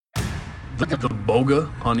The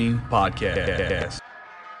Boga Hunting Podcast.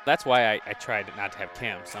 That's why I tried not to have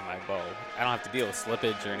cams on my bow. I don't have to deal with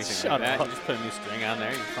slippage or anything like that. You just put a new string on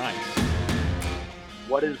there, you're fine.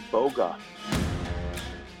 What is Boga?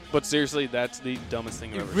 But seriously, that's the dumbest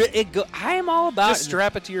thing I've ever seen. I am all about Just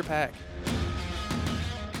strap it to your pack.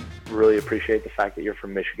 Really appreciate the fact that you're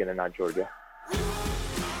from Michigan and not Georgia.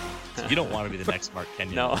 You don't want to be the next Mark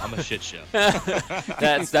Kenyon. No. I'm a shit show.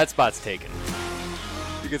 that spot's taken.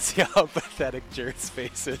 You can see how pathetic Jared's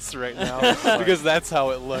face is right now because that's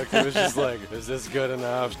how it looked. It was just like, is this good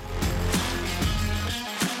enough?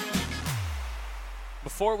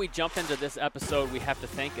 Before we jump into this episode, we have to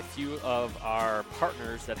thank a few of our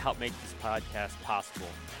partners that help make this podcast possible.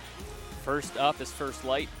 First up is First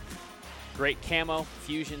Light. Great camo,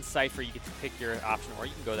 fusion, cipher. You get to pick your option, or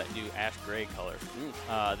you can go that new ash gray color.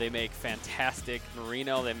 They make fantastic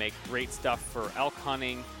merino. They make great stuff for elk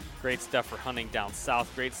hunting, great stuff for hunting down south,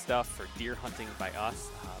 great stuff for deer hunting by us.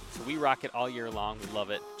 So we rock it all year long. We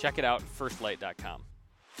love it. Check it out, firstlight.com.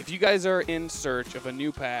 If you guys are in search of a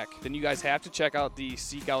new pack, then you guys have to check out the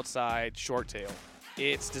Seek Outside Short Tail.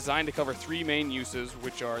 It's designed to cover three main uses,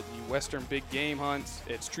 which are the western big game hunts,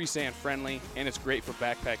 it's tree stand friendly, and it's great for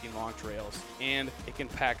backpacking long trails. And it can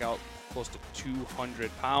pack out close to 200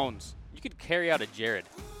 pounds. You could carry out a Jared.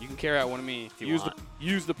 You can carry out one of me. If you want.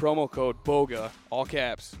 Use the promo code BOGA, all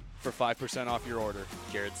caps, for 5% off your order.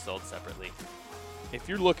 Jared's sold separately. If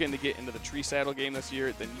you're looking to get into the tree saddle game this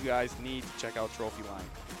year, then you guys need to check out Trophy Line.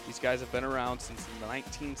 These guys have been around since the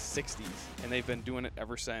 1960s, and they've been doing it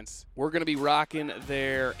ever since. We're going to be rocking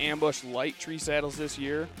their Ambush Light tree saddles this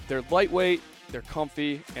year. They're lightweight, they're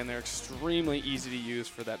comfy, and they're extremely easy to use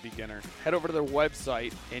for that beginner. Head over to their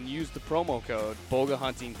website and use the promo code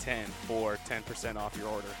BOGAHunting10 for 10% off your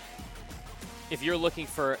order. If you're looking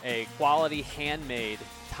for a quality, handmade,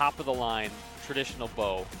 top-of-the-line, traditional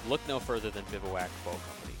bow, look no further than Bivouac Bow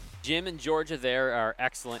Company. Jim and Georgia there are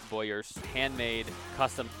excellent bowyers, handmade,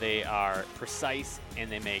 custom. They are precise,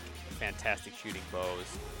 and they make fantastic shooting bows.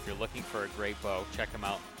 If you're looking for a great bow, check them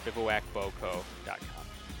out, bivouacbowco.com.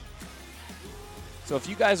 So if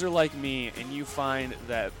you guys are like me and you find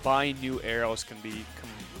that buying new arrows can be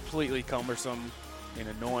completely cumbersome and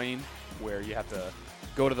annoying, where you have to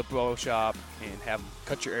go to the bow shop and have them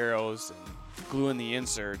cut your arrows and glue in the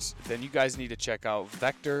inserts, then you guys need to check out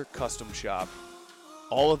Vector Custom Shop.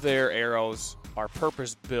 All of their arrows are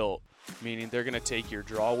purpose-built, meaning they're going to take your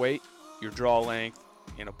draw weight, your draw length,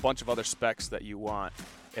 and a bunch of other specs that you want,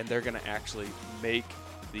 and they're going to actually make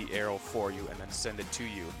the arrow for you and then send it to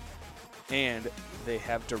you. And they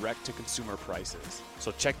have direct-to-consumer prices.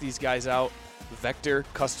 So check these guys out,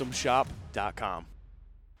 VectorCustomShop.com.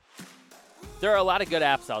 There are a lot of good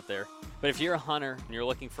apps out there, but if you're a hunter and you're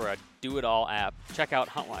looking for a do-it-all app, check out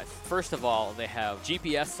HuntWise. First of all, they have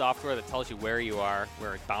GPS software that tells you where you are,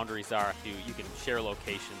 where boundaries are. You can share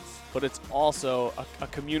locations. But it's also a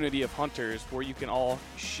community of hunters where you can all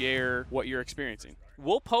share what you're experiencing.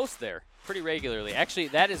 We'll post there pretty regularly. Actually,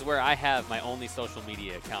 that is where I have my only social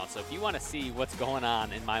media account. So if you want to see what's going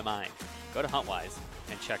on in my mind, go to HuntWise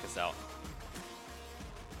and check us out.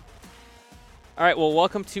 All right, well,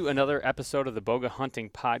 welcome to another episode of the Boga Hunting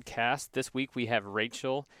Podcast. This week we have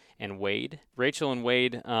Rachel and Wade. Rachel and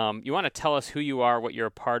Wade, you want to tell us who you are, what you're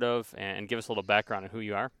a part of, and give us a little background on who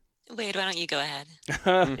you are? Wade, why don't you go ahead?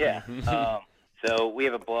 Yeah. So we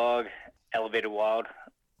have a blog,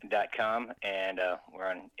 elevatedwild.com, and we're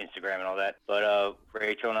on Instagram and all that. But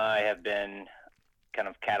Rachel and I have been kind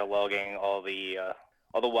of cataloging all the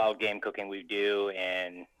wild game cooking we do,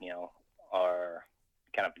 and our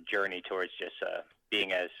kind of journey towards just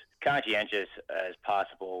being as conscientious as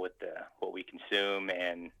possible with what we consume,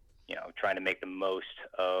 and trying to make the most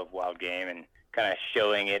of wild game and kind of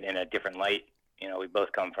showing it in a different light. We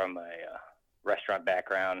both come from a restaurant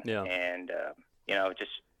background, and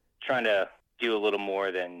just trying to do a little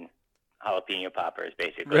more than jalapeno poppers,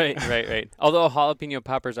 basically. Right. Although jalapeno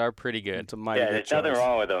poppers are pretty good. There's nothing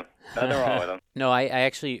wrong with them. No, I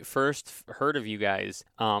actually first heard of you guys.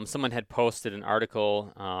 Someone had posted an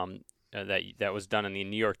article that was done in the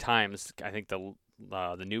New York Times. I think the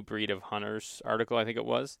New Breed of Hunters article, I think it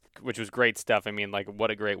was, which was great stuff. I mean, like,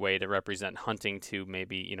 what a great way to represent hunting to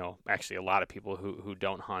maybe, actually a lot of people who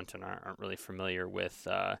don't hunt and aren't really familiar with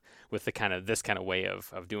the this kind of way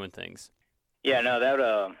of doing things. Yeah, no, that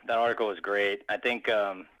article was great. I think,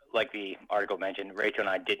 like the article mentioned, Rachel and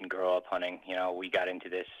I didn't grow up hunting. We got into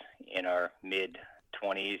this in our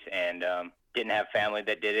mid-20s and didn't have family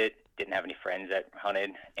that did it, didn't have any friends that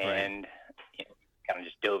hunted, and kind of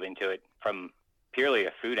just dove into it from purely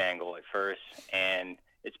a food angle at first. And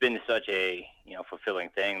it's been such a fulfilling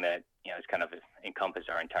thing that it's kind of encompassed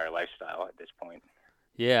our entire lifestyle at this point.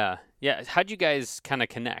 Yeah. How'd you guys kind of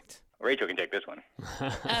connect? Rachel can take this one.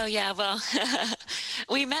 Oh, yeah. Well,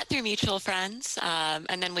 we met through mutual friends,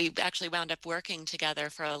 and then we actually wound up working together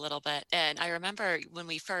for a little bit. And I remember when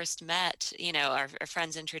we first met, our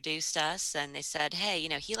friends introduced us, and they said, "Hey,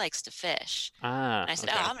 he likes to fish." Ah, And I said,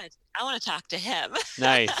 okay. "Oh, I want to talk to him."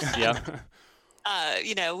 Nice. Yep.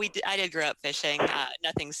 I did grow up fishing,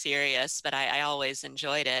 nothing serious, but I always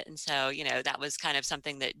enjoyed it. And so, that was kind of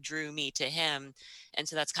something that drew me to him. And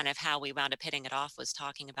so that's kind of how we wound up hitting it off, was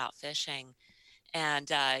talking about fishing. And,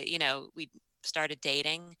 we started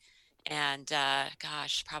dating, and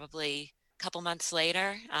probably a couple months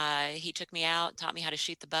later, he took me out, taught me how to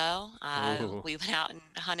shoot the bow. Ooh. We went out and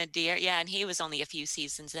hunted deer. Yeah. And he was only a few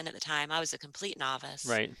seasons in at the time. I was a complete novice.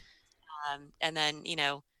 Right. And then,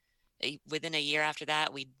 within a year after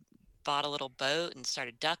that, we bought a little boat and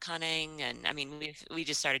started duck hunting. And I mean, we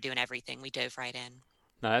just started doing everything. We dove right in.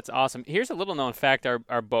 No, that's awesome. Here's a little known fact our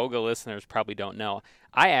BOGA listeners probably don't know.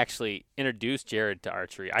 I actually introduced Jared to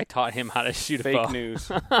archery. I taught him how to shoot a bow. Fake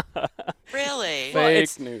news. Really? Well, Fake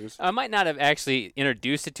it's- news. I might not have actually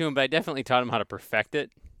introduced it to him, but I definitely taught him how to perfect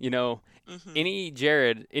it.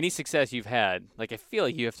 Mhm. Any success you've had, like I feel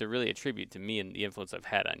like you have to really attribute to me and the influence I've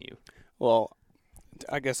had on you. Well,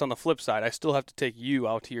 I guess on the flip side, I still have to take you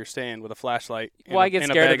out to your stand with a flashlight. Well, I get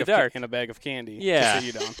scared of the dark. And a bag of candy. Yeah. To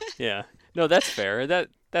sit you down. Yeah. No, that's fair.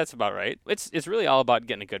 That's about right. It's really all about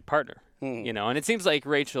getting a good partner, Hmm. And it seems like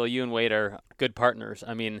Rachel, you and Wade are good partners.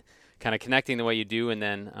 I mean, kind of connecting the way you do, and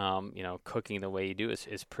then cooking the way you do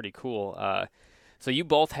is pretty cool. So you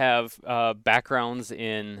both have backgrounds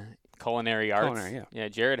in culinary arts. Culinary, Yeah,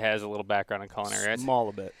 Jared has a little background in culinary arts. Small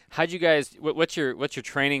a bit. How'd you guys? What's your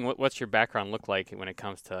training? What's your background look like when it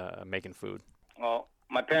comes to making food? Well,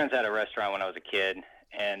 my parents had a restaurant when I was a kid,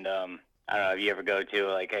 and I don't know if you ever go to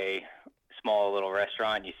like a small little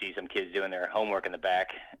restaurant, you see some kids doing their homework in the back.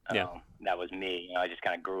 Yeah. That was me. I just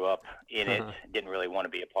kind of grew up in it. Didn't really want to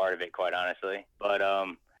be a part of it, quite honestly. But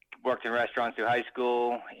worked in restaurants through high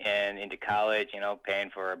school and into college, paying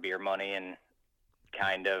for our beer money, and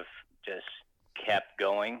kind of just kept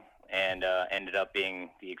going, and ended up being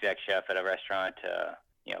the exec chef at a restaurant,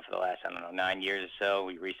 for the last, 9 years or so.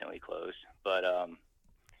 We recently closed. But,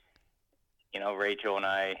 Rachel and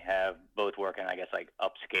I have both worked in, I guess, like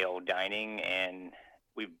upscale dining, and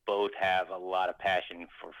we both have a lot of passion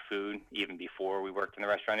for food, even before we worked in the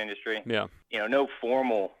restaurant industry. Yeah. No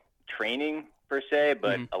formal training per se,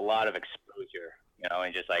 but a lot of exposure,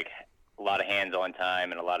 and just like a lot of hands-on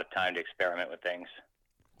time and a lot of time to experiment with things.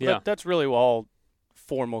 Yeah. That's really what all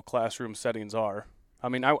formal classroom settings are. I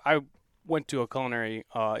mean, I went to a culinary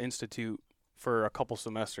institute for a couple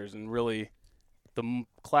semesters, and really the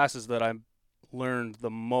classes that I learned the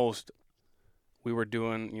most, we were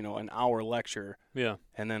doing, an hour lecture Yeah.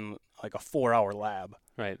 and then like a 4-hour lab.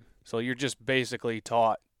 Right. So you're just basically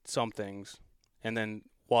taught some things, and then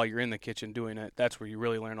while you're in the kitchen doing it, that's where you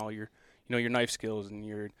really learn all your, your knife skills and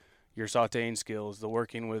your sautéing skills, the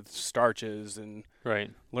working with starches, and Right.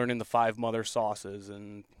 learning the 5 mother sauces,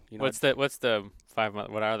 and What's the five?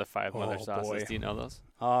 What are the 5 mother Oh, sauces? boy. Do you know those?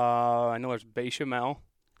 I know there's bechamel.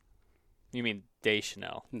 You mean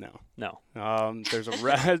Deschanel? No. No. There's a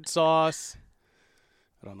red sauce.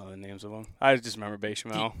 I don't know the names of them. I just remember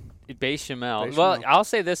bechamel. Bechamel. Bechamel. Well, I'll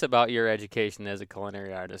say this about your education as a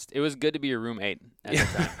culinary artist. It was good to be your roommate at the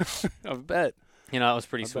time. I bet. It was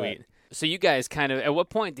pretty I bet. sweet. So you guys kind of, at what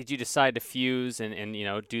point did you decide to fuse and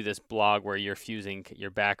do this blog where you're fusing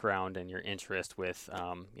your background and your interest with,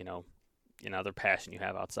 other passion you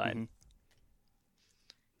have outside? Mhm.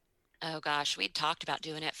 Oh gosh, we'd talked about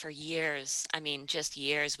doing it for years. I mean, just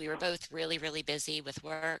years. We were both really, really busy with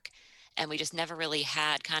work, and we just never really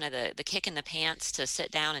had kind of the kick in the pants to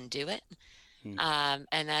sit down and do it. Hmm.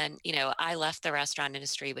 And then, I left the restaurant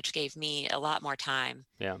industry, which gave me a lot more time.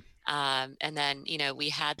 Yeah. And then, we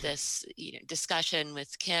had this discussion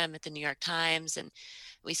with Kim at the New York Times, and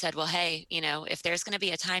we said, well, hey, if there's going to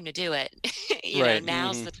be a time to do it, Right.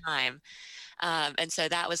 now's the time. And so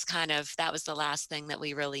that was the last thing that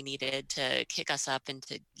we really needed to kick us up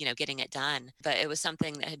into, getting it done. But it was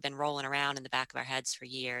something that had been rolling around in the back of our heads for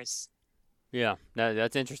years. Yeah,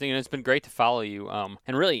 that's interesting, and it's been great to follow you.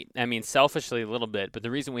 And really, I mean, selfishly a little bit, but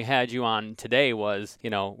the reason we had you on today was,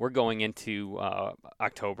 we're going into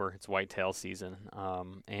October. It's whitetail season,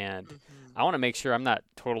 and I want to make sure I'm not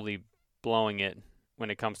totally blowing it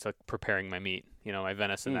when it comes to preparing my meat. My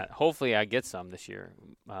venison. That hopefully I get some this year,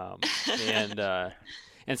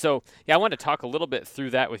 and so I want to talk a little bit through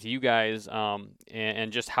that with you guys,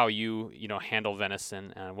 and just how you handle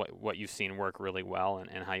venison and what you've seen work really well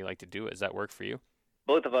and how you like to do it. Does that work for you?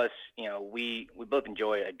 both of us, we both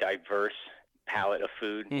enjoy a diverse palette of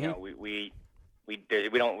food. We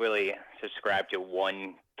don't really subscribe to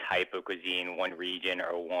one type of cuisine, one region,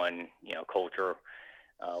 or one culture.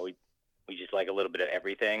 We just like a little bit of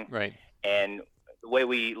everything. Right. And the way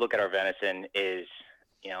we look at our venison is,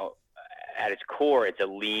 at its core, it's a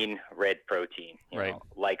lean red protein. Right.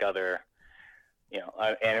 Like other,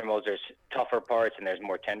 animals, there's tougher parts and there's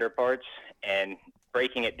more tender parts. And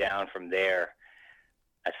breaking it down from there,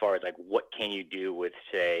 as far as like what can you do with,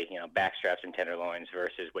 say, backstraps and tenderloins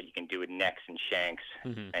versus what you can do with necks and shanks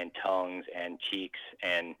and tongues and cheeks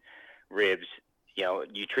and ribs.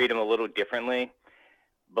 You treat them a little differently,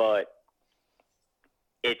 but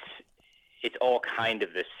it's all kind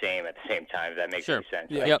of the same at the same time, if that makes any sense.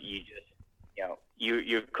 Yeah. Like, Yep. you just,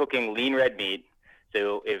 you're cooking lean red meat.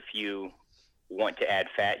 So if you want to add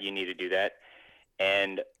fat, you need to do that.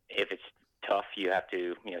 And if it's tough, you have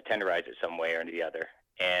to, tenderize it some way or the other.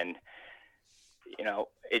 And,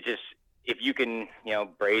 it just, if you can,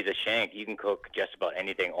 braise a shank, you can cook just about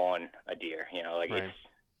anything on a deer, Right.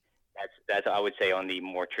 That's I would say on the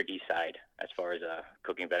more tricky side as far as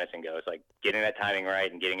cooking venison goes, like getting that timing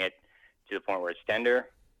right and getting it to the point where it's tender.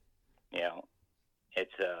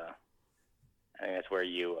 It's I think that's where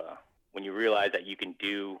you when you realize that you can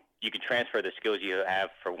transfer the skills you have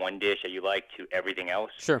for one dish that you like to everything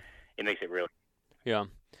else. Sure. It makes it really. Yeah.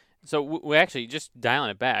 So we actually, just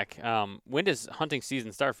dialing it back, when does hunting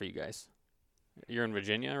season start for you guys? You're in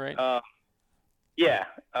Virginia, right? Yeah.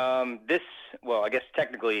 I guess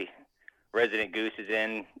technically Resident Goose is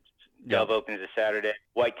in. Dove opens this Saturday.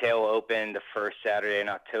 Whitetail will open the first Saturday in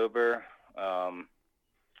October.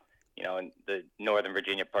 In the Northern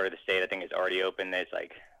Virginia part of the state, I think it's already open. There's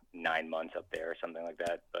like 9 months up there or something like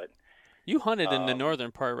that. But you hunted in the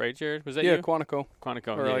northern part, right, Jared? Was that you? Yeah, Quantico.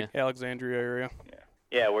 Quantico, or yeah. like Alexandria area.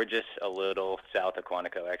 Yeah, we're just a little south of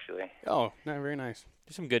Quantico, actually. Oh, very nice.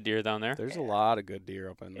 There's some good deer down there. There's a lot of good deer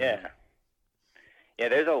up in there. Yeah. Yeah,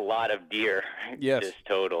 there's a lot of deer. Yes. Just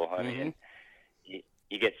total. I mean,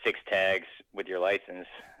 you get 6 tags with your license.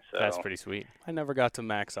 So That's pretty sweet. I never got to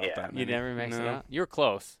max out that many. You never maxed it No. out? You were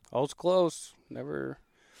close. I was close. Never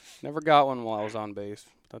got one while I was on base.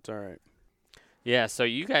 That's all right. Yeah, so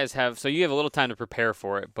you guys have a little time to prepare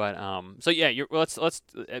for it, but let's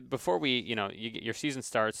before we you get your season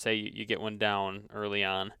starts, say you get one down early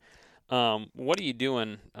on, what are you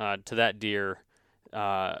doing to that deer?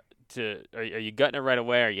 Are you gutting it right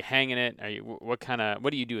away? Are you hanging it? What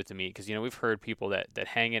do you do with the meat? Because we've heard people that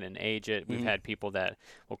hang it and age it. We've had people that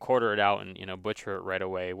will quarter it out and butcher it right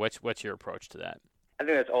away. What's your approach to that? I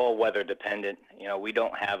think that's all weather dependent. We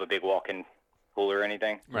don't have a big walk-in cooler or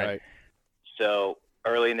anything. Right. So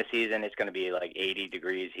early in the season, it's going to be like 80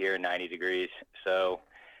 degrees here, 90 degrees. So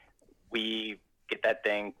we get that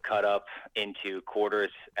thing cut up into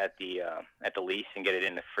quarters at the least and get it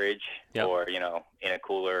in the fridge or, in a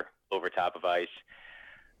cooler over top of ice.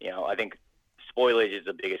 I think spoilage is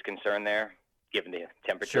the biggest concern there, given the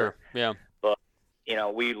temperature. Sure, yeah. But,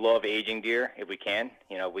 we love aging deer if we can.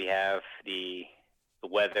 We have the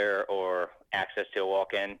weather or access to a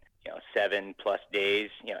walk-in. 7+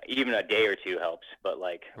 days, even a day or two helps. But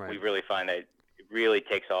we really find that it really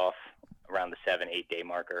takes off around the 7-8 day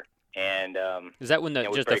marker. And is that when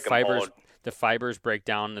the fibers break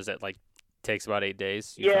down? Is it takes about 8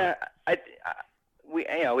 days? Yeah, we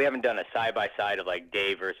haven't done a side by side of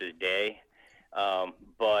day versus day,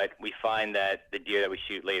 but we find that the deer that we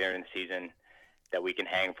shoot later in the season that we can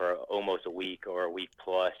hang for almost a week or a week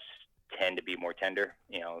plus tend to be more tender.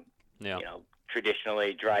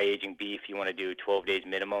 Traditionally, dry aging beef, you want to do 12 days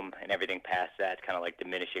minimum, and everything past that's kind of like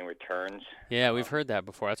diminishing returns. Yeah, we've heard that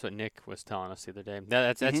before. That's what Nick was telling us the other day.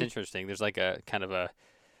 That's interesting. There's a kind of a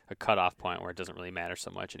cutoff point where it doesn't really matter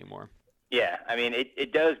so much anymore. Yeah, I mean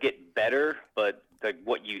it does get better, but the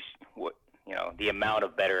amount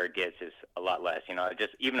of better it gets is a lot less.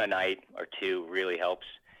 Just even a night or two really helps.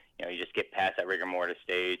 You just get past that rigor mortis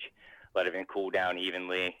stage, let everything cool down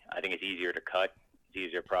evenly. I think it's easier to cut. It's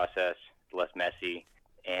easier to process. Less messy,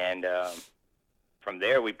 and from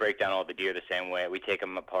there we break down all the deer the same way. We take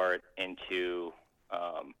them apart into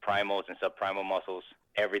primals and subprimal muscles.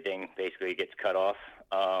 Everything basically gets cut off.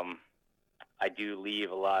 I do leave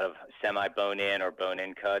a lot of semi-bone-in or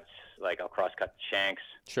bone-in cuts, I'll cross-cut the shanks.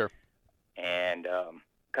 Sure. And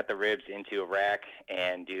cut the ribs into a rack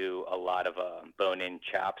and do a lot of bone-in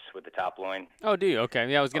chops with the top loin. Oh, do you? Okay.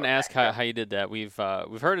 Yeah, I was going to ask how you did that. We've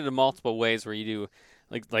heard it in multiple ways where you do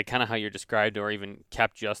like kind of how you're described, or even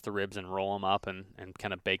kept just the ribs and roll them up and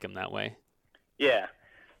kind of bake them that way. Yeah.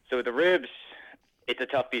 So with the ribs, it's a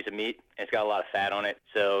tough piece of meat. It's got a lot of fat on it,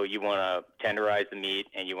 so you want to tenderize the meat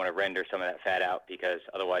and you want to render some of that fat out because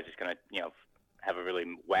otherwise it's going to, have a really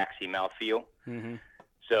waxy mouthfeel. Mm-hmm.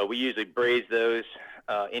 So we usually braise those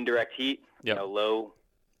indirect heat, Yep. low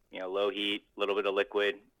heat, a little bit of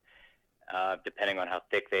liquid, depending on how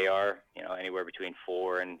thick they are, anywhere between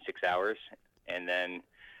 4 and 6 hours, and then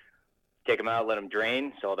take them out, let them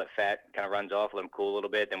drain so all that fat kind of runs off, let them cool a little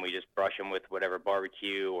bit. Then we just brush them with whatever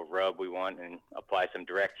barbecue or rub we want and apply some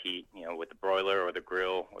direct heat, with the broiler or the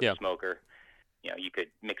grill or Yeah. the smoker. You could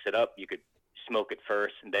mix it up. You could smoke it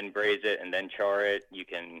first and then braise it and then char it. You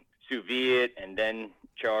can sous vide it and then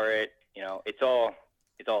char it. It's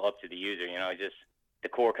all up to the user. Just the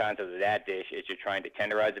core concept of that dish is you're trying to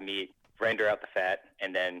tenderize the meat, render out the fat,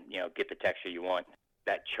 and then, get the texture you want.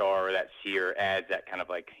 That char or that sear adds that kind of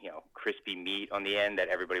crispy meat on the end that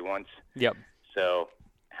everybody wants. Yep. So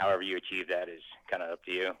however you achieve that is kind of up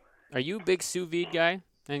to you. Are you a big sous vide guy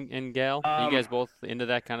and gal? Are you guys both into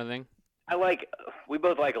that kind of thing? We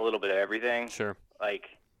both like a little bit of everything. Sure.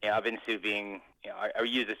 I've been sous videing, I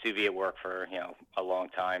use the sous vide at work for, a long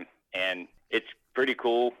time, and it's pretty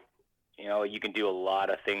cool. You can do a lot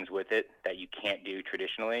of things with it that you can't do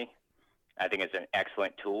traditionally. I think it's an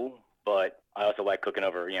excellent tool, but I also like cooking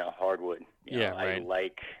over, hardwood. Yeah, right.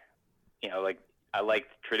 I like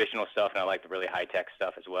traditional stuff, and I like the really high-tech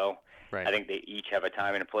stuff as well. Right. I think they each have a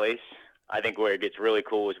time and a place. I think where it gets really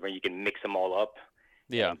cool is when you can mix them all up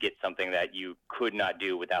and get something that you could not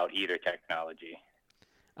do without either technology.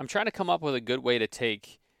 I'm trying to come up with a good way to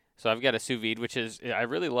take. So I've got a sous vide, which is I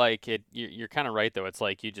really like it. You're kind of right though. It's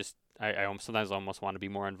like you just I sometimes almost want to be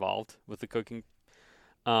more involved with the cooking.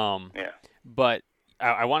 But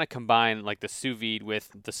I want to combine like the sous vide with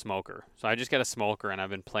the smoker. So I just got a smoker and I've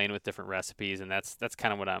been playing with different recipes, and that's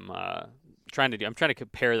kind of what I'm trying to do. I'm trying to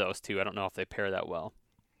compare those two. I don't know if they pair that well.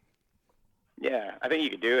 Yeah, I think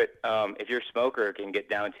you could do it. If your smoker can get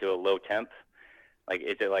down to a low temp,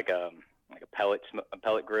 is it like a pellet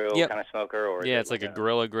grill kind of smoker, or it's like a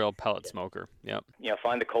Gorilla Grill pellet smoker. Yep.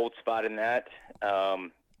 Find the cold spot in that.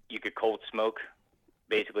 You could cold smoke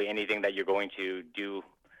basically anything that you're going to do.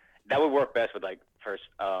 That would work best with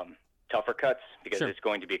tougher cuts because it's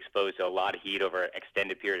going to be exposed to a lot of heat over an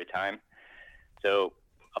extended period of time. So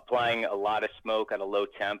applying a lot of smoke at a low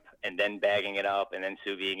temp and then bagging it up and then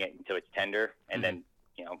sous videing it until it's tender and then,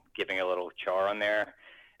 giving a little char on there,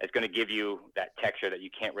 it's going to give you that texture that you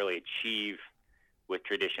can't really achieve with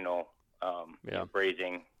traditional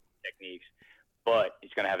braising techniques. But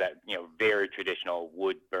it's going to have that, very traditional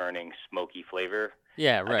wood-burning, smoky flavor.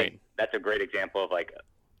 Yeah, right. I think that's a great example of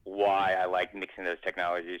why I like mixing those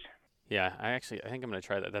technologies. Yeah, I think I'm going to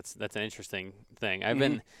try that. That's an interesting thing. I've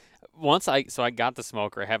been I got the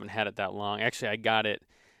smoker. I haven't had it that long. Actually, I got it,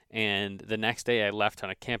 and the next day I left on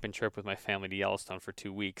a camping trip with my family to Yellowstone for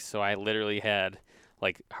 2 weeks. So I literally had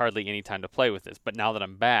hardly any time to play with this. But now that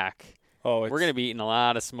I'm back, we're going to be eating a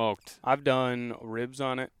lot of smoked. I've done ribs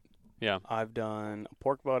on it. Yeah. I've done a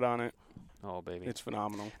pork butt on it. Oh, baby. It's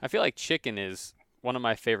phenomenal. I feel like chicken is one of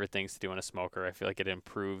my favorite things to do in a smoker. I feel like it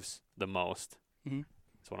improves the most. Mm-hmm.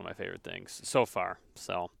 It's one of my favorite things so far.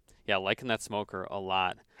 So, yeah, liking that smoker a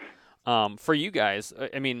lot. For you guys,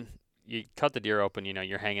 I mean, you cut the deer open,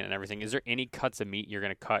 you're hanging it and everything. Is there any cuts of meat you're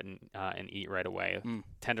going to cut and eat right away?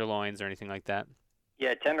 Tenderloins or anything like that?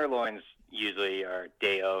 Yeah, tenderloins usually are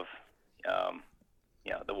day of,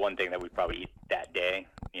 the one thing that we probably eat that day,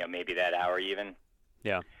 maybe that hour even.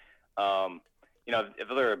 Yeah. If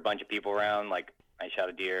there are a bunch of people around, I shot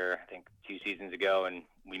a deer, I think 2 seasons ago, and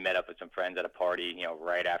we met up with some friends at a party,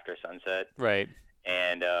 right after sunset. Right.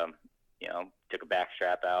 And, took a back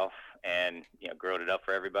strap off and, grilled it up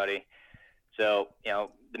for everybody. So,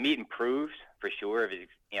 the meat improves for sure if it,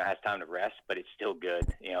 has time to rest, but it's still good,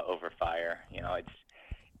 over fire.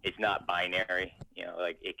 It's not binary,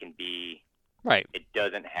 it can be, right. It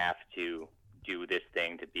doesn't have to do this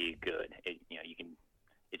thing to be good.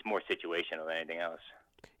 It's more situational than anything else.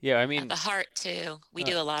 Yeah, I mean the heart too. We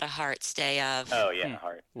do a lot of hearts day of. Oh yeah,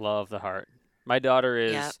 heart. Love the heart. My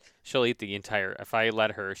daughter she'll eat the entire. If I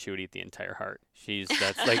let her, she would eat the entire heart.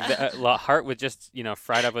 That's like the heart with just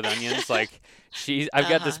fried up with onions. I've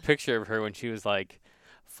got this picture of her when she was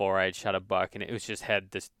 4. I'd shot a buck, and it was just had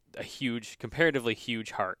a huge, comparatively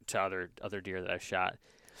huge heart to other deer that I've shot.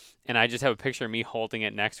 And I just have a picture of me holding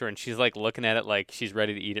it next to her, and she's looking at it like she's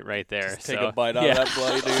ready to eat it right there. Just take a bite out of that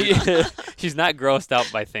bloody dude. She's not grossed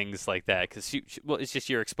out by things like that because it's just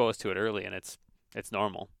you're exposed to it early, and it's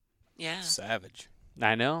normal. Yeah. Savage.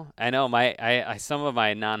 I know. I some of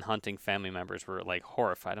my non-hunting family members were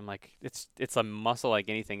horrified. I'm like, it's a muscle like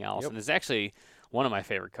anything else, and it's actually one of my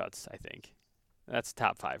favorite cuts. I think that's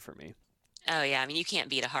top 5 for me. Oh yeah, I mean you can't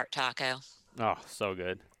beat a heart taco. Oh, so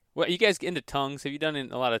good. What, you guys get into tongues? Have you done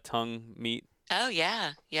a lot of tongue meat? Oh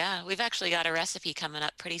yeah, yeah. We've actually got a recipe coming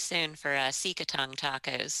up pretty soon for Sika tongue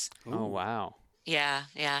tacos. Oh, Ooh. wow. Yeah,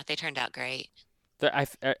 yeah, they turned out great. I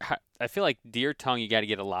feel like deer tongue, you got to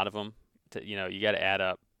get a lot of them. You got to add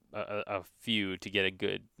up a few to get a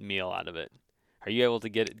good meal out of it. Are you able to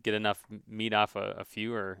get enough meat off a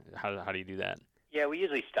few, or how do you do that? Yeah, we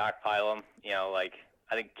usually stockpile them. Like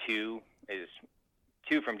I think two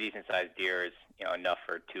from decent sized deer is enough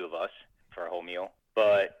for two of us for a whole meal.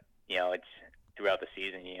 But it's throughout the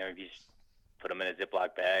season. If you just put them in a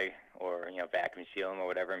Ziploc bag or vacuum seal them or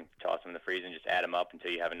whatever, and toss them in the freezer and just add them up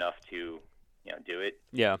until you have enough to do it.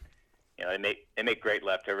 Yeah. They make great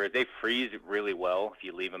leftovers. They freeze really well if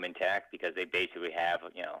you leave them intact because they basically have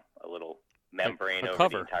a little membrane over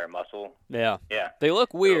cover. the entire muscle. Yeah. Yeah. They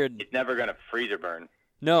look weird. So it's never gonna freeze or burn.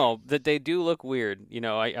 No, that they do look weird.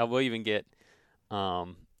 I will even get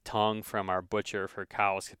tongue from our butcher for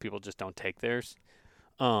cows because people just don't take theirs.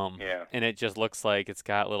 Yeah. And it just looks like it's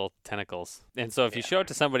got little tentacles. And so if you show it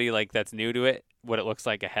to somebody like that's new to it, what it looks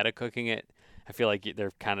like ahead of cooking it, I feel like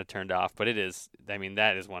they're kind of turned off. But it is. I mean,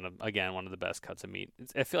 that is one of the best cuts of meat.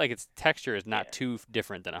 I feel like its texture is not too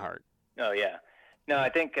different than a heart. Oh yeah. No, I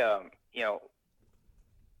think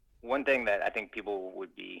one thing that I think people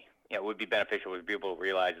would be beneficial would be able to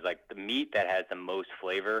realize is like the meat that has the most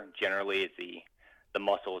flavor generally is the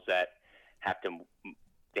muscles that have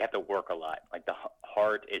to work a lot. Like the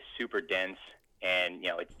heart is super dense and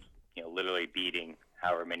it's literally beating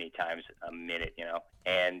however many times a minute,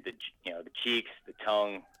 and the cheeks, the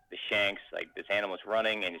tongue, the shanks, like this animal's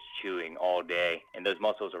running and it's chewing all day, and those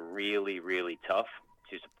muscles are really, really tough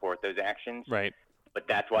to support those actions. Right. But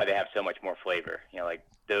that's why they have so much more flavor. Like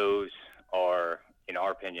those are, in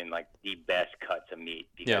our opinion, like the best cuts of meat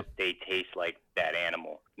because they taste like that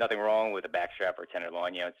animal. Nothing wrong with a backstrap or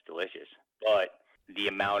tenderloin. It's delicious. But the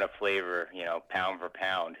amount of flavor, pound for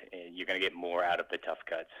pound, you're going to get more out of the tough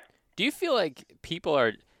cuts. Do you feel like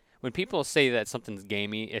when people say that something's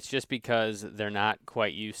gamey, it's just because they're not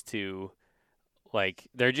quite used to, like,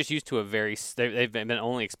 they're just used to they've been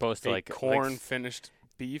only exposed to corn finished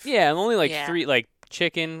beef? Yeah, only three, like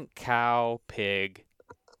chicken, cow, pig,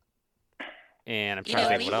 and I'm trying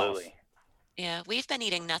to think what else. Yeah, we've been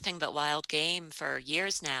eating nothing but wild game for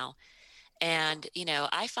years now. And,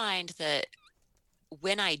 I find that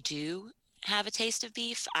when I do have a taste of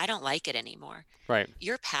beef, I don't like it anymore. Right.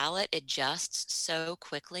 Your palate adjusts so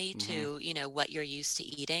quickly to, what you're used to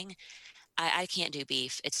eating. I can't do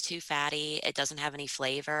beef. It's too fatty. It doesn't have any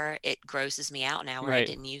flavor. It grosses me out now where I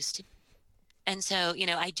didn't used to. And so,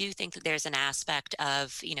 I do think that there's an aspect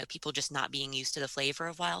of, people just not being used to the flavor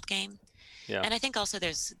of wild game. Yeah. And I think also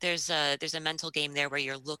there's a mental game there where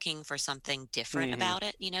you're looking for something different about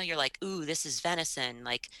it. You're like, ooh, this is venison.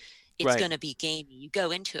 Like, it's going to be gamey. You go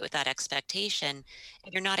into it with that expectation,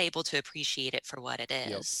 and you're not able to appreciate it for what it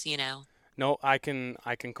is. No, I can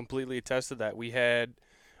completely attest to that. We had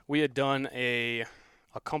done a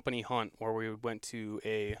company hunt where we went to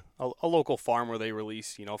a local farm where they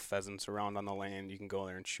release pheasants around on the land. You can go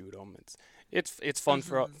there and shoot them. It's fun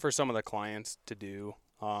for some of the clients to do.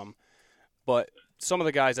 But some of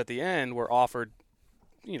the guys at the end were offered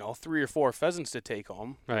 3 or 4 pheasants to take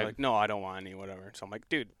home. Right. They're like, no, I don't want any, whatever. So I'm like,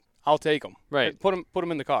 dude, I'll take them. Right. Put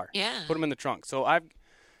them in the car. Yeah. Put them in the trunk. So I've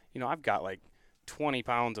got like 20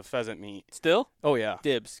 pounds of pheasant meat. Still? Oh yeah.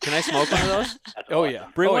 Dibs. Can I smoke one of those? Oh yeah.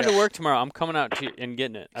 Bring one to work tomorrow. I'm coming out and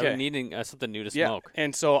getting it. I've Okay. been needing something new to smoke.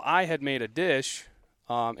 And so I had made a dish,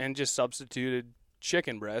 and just substituted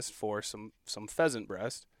chicken breast for some pheasant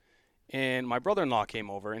breast. And my brother-in-law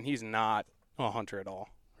came over, and he's not a hunter at all,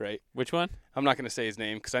 right? Which one? I'm not going to say his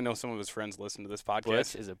name because I know some of his friends listen to this podcast.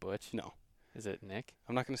 Butch? Is it Butch? No. Is it Nick?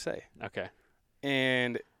 I'm not going to say. Okay.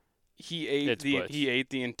 And he ate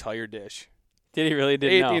the entire dish. Did he really? Ate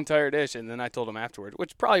the entire dish, and then I told him afterward,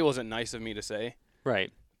 which probably wasn't nice of me to say.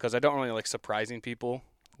 Right. Because I don't really like surprising people.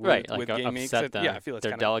 With with game meat. Upset them. Yeah, I feel it's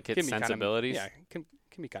their delicate sensibilities. Can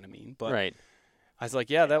be kind of mean, but right. I was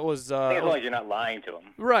like, yeah, that was. I think as long as you're not lying to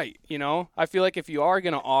them. Right. I feel like if you are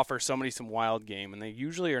going to offer somebody some wild game, and they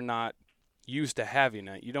usually are not used to having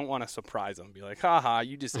it, you don't want to surprise them. Be like, haha,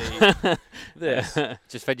 you just ate this.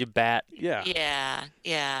 Just fed you bat. Yeah. Yeah.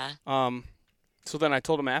 Yeah. So then I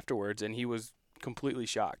told him afterwards, and he was completely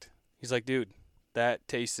shocked. He's like, dude, that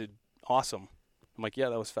tasted awesome. I'm like, yeah,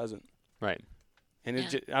 that was pheasant. Right. And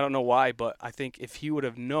I don't know why, but I think if he would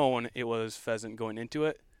have known it was pheasant going into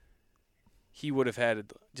it, he would have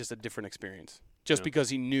had just a different experience. Just because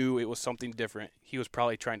he knew it was something different, he was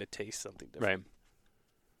probably trying to taste something different.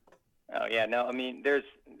 Right. Oh yeah, no, I mean there's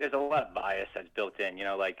a lot of bias that's built in.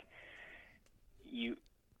 Like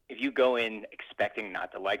if you go in expecting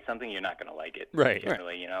not to like something, you're not going to like it. Right.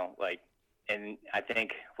 Generally, you know, like, and I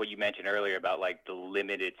think what you mentioned earlier about like the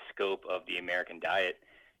limited scope of the American diet,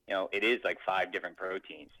 you know, it is like 5 different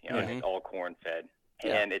proteins, you know, and it's all corn fed,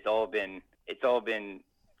 and it's all been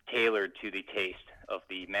tailored to the taste of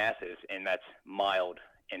the masses, and that's mild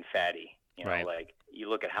and fatty. You know, like you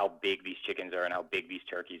look at how big these chickens are and how big these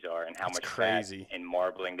turkeys are and how much fat and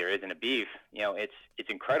marbling there is in a beef. You know, it's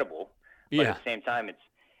incredible. But at the same time, it's,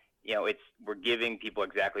 you know, we're giving people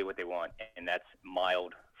exactly what they want, and that's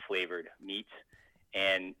mild flavored meats.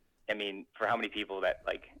 And I mean, for how many people that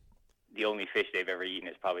like the only fish they've ever eaten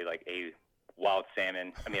is probably like a wild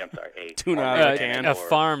salmon. I mean, I'm sorry, a tuna out of a can, a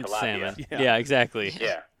farmed tilapia. salmon. Yeah, exactly.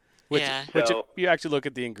 Yeah. Which So, if you actually look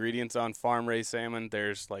at the ingredients on farm-raised salmon,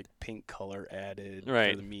 there's like pink color added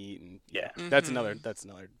for the meat, and that's another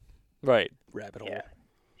rabbit hole. Yeah.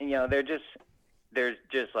 And you know, they're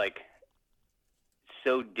just like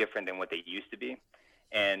so different than what they used to be,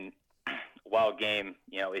 and wild game,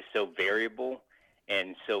 you know, is so variable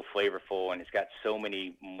and so flavorful, and it's got so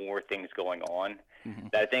many more things going on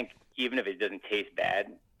that I think even if it doesn't taste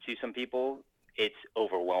bad to some people, it's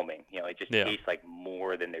overwhelming. You know, it just tastes like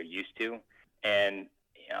more than they're used to. And,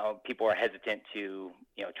 you know, people are hesitant to,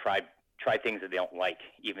 you know, try things that they don't like,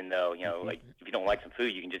 even though, you know, like if you don't like some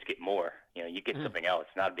food, you can just get more. You know, you get something else.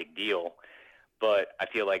 It's not a big deal. But I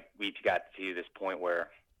feel like we've got to this point where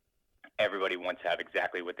everybody wants to have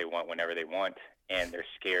exactly what they want whenever they want, and they're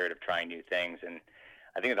scared of trying new things. And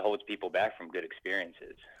I think it holds people back from good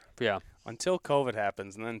experiences. Yeah. Until COVID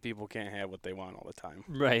happens, and then people can't have what they want all the time.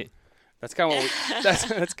 Right. That's kind of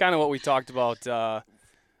that's kind of what we talked about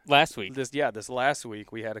last week. This last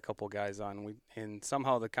week we had a couple guys on, and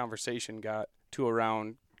somehow the conversation got to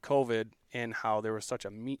around COVID and how there was such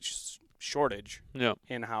a meat shortage. Yeah.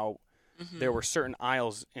 And how there were certain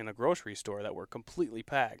aisles in a grocery store that were completely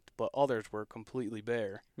packed, but others were completely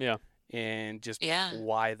bare. Yeah. And just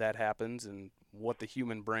why that happens and what the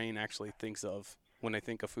human brain actually thinks of when they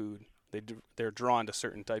think of food. They're drawn to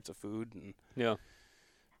certain types of food, and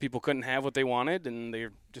people couldn't have what they wanted, and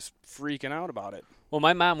they're just freaking out about it. Well,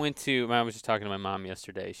 I was just talking to my mom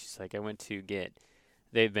yesterday. She's like, I went to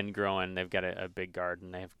they've been growing, they've got a big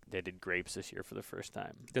garden. They did grapes this year for the first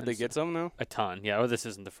time. Did they get some now? A ton, yeah. Well, this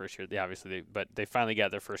isn't the first year, but they finally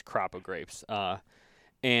got their first crop of grapes.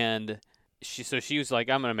 And she was like,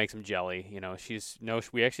 I'm going to make some jelly. You know,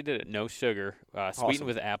 we actually did it, no sugar, sweetened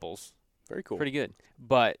with apples. Very cool. Pretty good.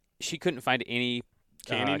 But she couldn't find any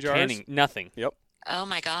canning jars? Nothing. Yep. Oh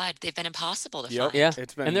my God, they've been impossible to find. Yeah,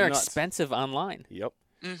 it's been and they're nuts. expensive online. Yep.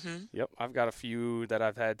 Yep. I've got a few that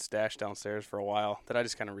I've had stashed downstairs for a while that I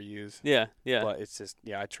just kind of reuse. Yeah. But it's just,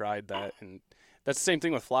 I tried that, and that's the same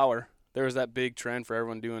thing with flour. There was that big trend for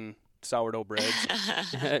everyone doing sourdough breads.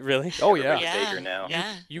 Really? Oh yeah. Baker now.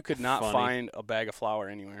 Yeah. You could not find a bag of flour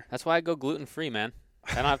anywhere. That's why I go gluten-free, man.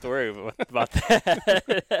 I don't have to worry about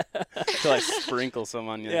that. To like sprinkle some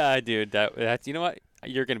on you. Yeah, dude. That's you know what?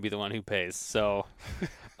 You're gonna be the one who pays. So,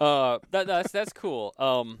 that's cool.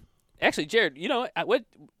 Actually, Jared, you know what?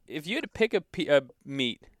 If you had to pick a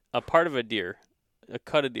meat, a part of a deer, a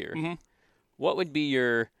cut of deer, what would be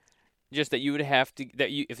your just that you would have to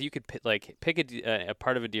if you could pick a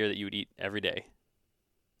part of a deer that you would eat every day?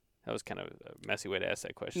 That was kind of a messy way to ask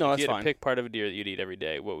that question. No, that's fine. If you had fine. to pick part of a deer that you'd eat every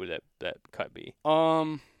day, what would that cut be?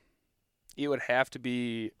 It would have to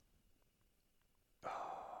be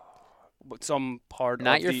some part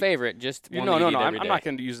Not of your the, favorite, just one no. that you eat every I'm day. not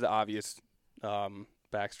going to use the obvious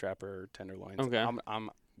backstrap or tenderloins. Okay.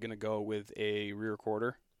 I'm going to go with a rear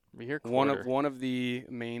quarter. Rear quarter. One of the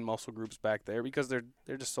main muscle groups back there, because they're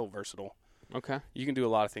just so versatile. Okay. You can do a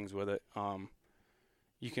lot of things with it.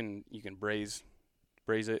 You can braise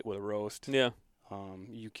it with a roast. Yeah.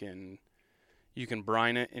 You can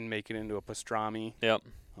brine it and make it into a pastrami. Yep.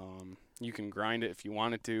 You can grind it if you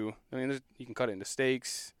wanted to. I mean, you can cut it into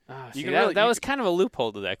steaks. That was kind of a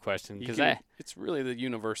loophole to that question because it's really the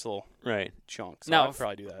universal chunk. So now, I'd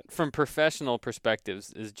probably do that. From professional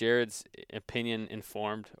perspectives, is Jared's opinion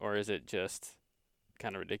informed, or is it just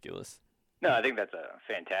kind of ridiculous? No, I think that's a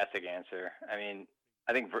fantastic answer. I mean,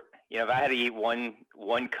 I think if I had to eat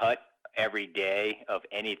one cut every day of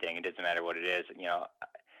anything, it doesn't matter what it is. You know,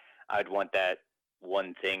 I'd want that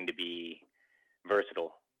one thing to be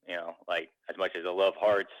versatile. You know, like as much as I love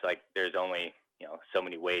hearts, like there's only so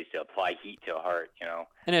many ways to apply heat to a heart. You know,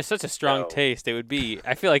 and it's such a strong taste. It would be.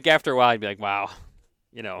 I feel like after a while, I'd be like, wow,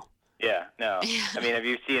 you know. Yeah, no. I mean, have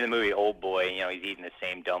you seen the movie Old Boy? You know, he's eating the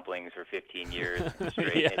same dumplings for 15 years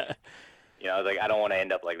straight. Yeah. I was like, I don't want to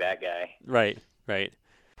end up like that guy. Right.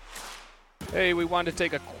 Hey, we wanted to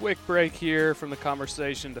take a quick break here from the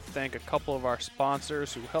conversation to thank a couple of our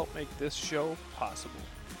sponsors who help make this show possible.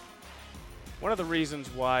 One of the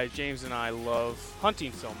reasons why James and I love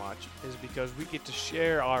hunting so much is because we get to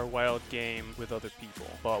share our wild game with other people.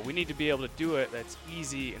 But we need to be able to do it that's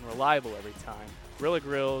easy and reliable every time. Gorilla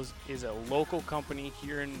Grills is a local company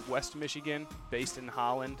here in West Michigan, based in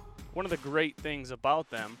Holland. One of the great things about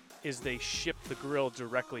them is they ship the grill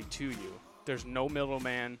directly to you. There's no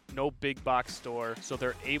middleman, no big box store, so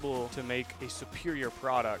they're able to make a superior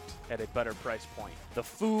product at a better price point. The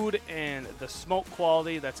food and the smoke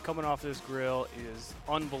quality that's coming off this grill is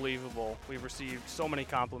unbelievable. We've received so many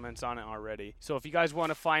compliments on it already. So if you guys want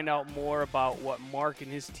to find out more about what Mark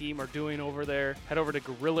and his team are doing over there, head over to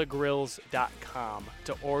GorillaGrills.com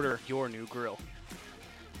to order your new grill.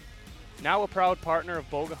 Now a proud partner of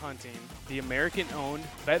Boga Hunting, the American-owned,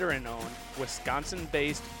 veteran-owned,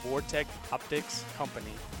 Wisconsin-based Vortex Optics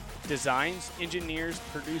Company designs, engineers,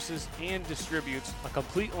 produces, and distributes a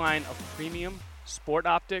complete line of premium sport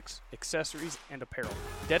optics, accessories, and apparel.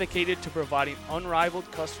 Dedicated to providing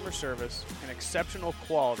unrivaled customer service and exceptional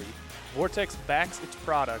quality, Vortex backs its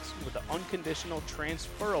products with an unconditional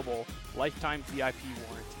transferable lifetime VIP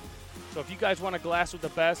warranty. So if you guys want a glass with the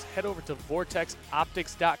best, head over to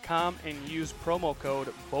vortexoptics.com and use promo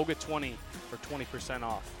code BOGA20 for 20%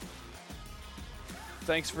 off.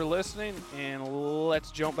 Thanks for listening, and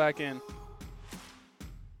let's jump back in.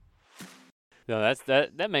 No,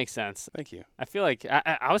 that makes sense. Thank you. I feel like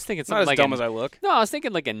I was thinking It's something not as like dumb as I look. No, I was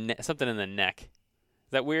thinking like something in the neck.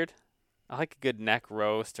 Is that weird? I like a good neck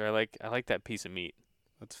roast, or I like that piece of meat.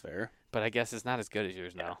 That's fair. But I guess it's not as good as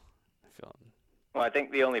yours now. I feel. Well, I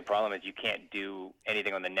think the only problem is you can't do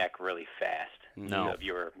anything on the neck really fast. No. So if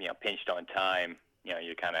you're pinched on time,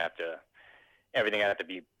 you kind of have to, everything have to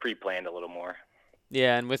be pre-planned a little more.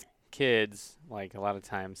 Yeah, and with kids, like a lot of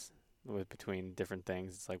times between different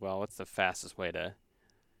things, it's like, well, what's the fastest way to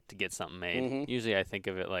get something made? Mhm. Usually I think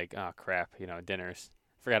of it like, oh, crap, dinners.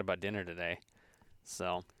 Forgot about dinner today.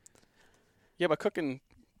 So. Yeah, but cooking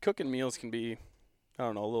meals can be, I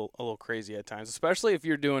don't know, a little crazy at times, especially if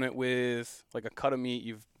you're doing it with like a cut of meat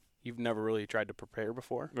you've never really tried to prepare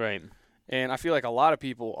before. Right. And I feel like a lot of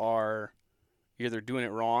people are either doing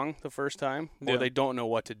it wrong the first time or they don't know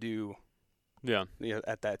what to do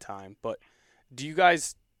at that time. But do you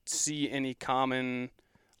guys see any common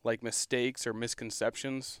like mistakes or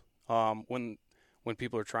misconceptions when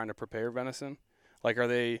people are trying to prepare venison? Like, are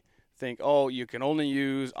they think, oh, you can only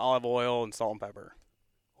use olive oil and salt and pepper,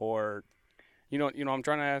 or you know what I'm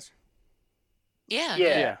trying to ask?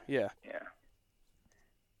 Yeah. Yeah.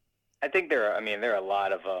 I think there are a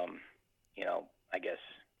lot of, I guess,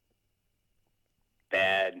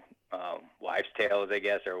 bad wives' tales, I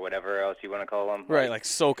guess, or whatever else you want to call them. Right, like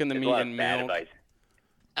soaking the there's a meat lot of in bad milk. advice.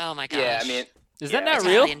 Oh my gosh. Yeah, I mean, Is that not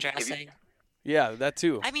real? Italian dressing. Yeah, that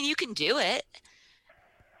too. I mean, you can do it.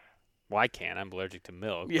 Well, I can't. I'm allergic to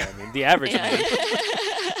milk. Yeah. But, I mean, the average man.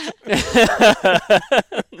 Yeah.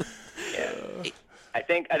 I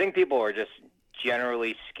think people are just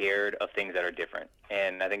generally scared of things that are different,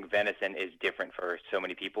 and I think venison is different for so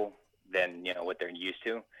many people than what they're used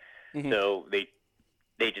to. Mhm. So they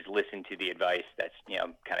just listen to the advice that's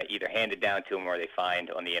kind of either handed down to them or they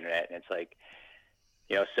find on the internet, and it's like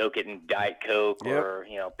soak it in Diet Coke or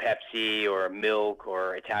Pepsi or milk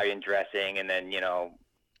or Italian dressing, and then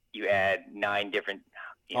you add 9 different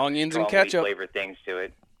onions and strongly ketchup flavored things to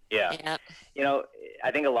it. Yeah. Yep.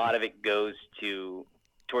 I think a lot of it goes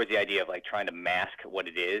towards the idea of like trying to mask what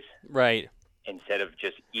it is Right. instead of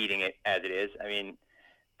just eating it as it is. I mean,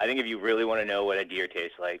 I think if you really want to know what a deer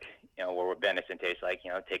tastes like, or what venison tastes like,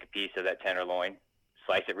 take a piece of that tenderloin,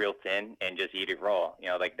 slice it real thin, and just eat it raw.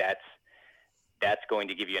 Like that's going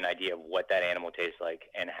to give you an idea of what that animal tastes like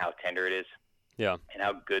and how tender it is. Yeah. And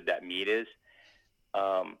how good that meat is.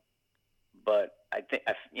 But I think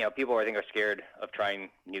people I think are scared of trying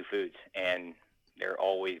new foods, and they're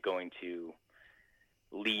always going to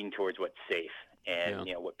lean towards what's safe and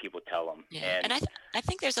what people tell them. Yeah. And I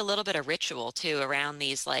think there's a little bit of ritual too around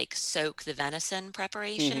these like soak the venison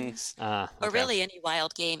preparations. Or really any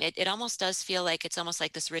wild game. It almost does feel like it's almost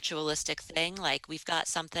like this ritualistic thing. Like we've got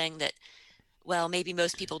something that, well, maybe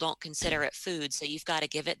most people don't consider it food, so you've got to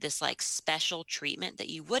give it this like special treatment that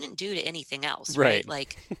you wouldn't do to anything else, right?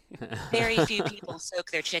 Like very few people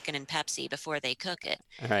soak their chicken in Pepsi before they cook it.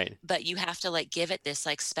 Right. But you have to like give it this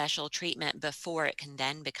like special treatment before it can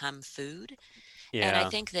then become food. Yeah. And I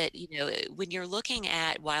think that, when you're looking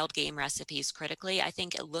at wild game recipes critically, I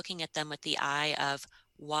think looking at them with the eye of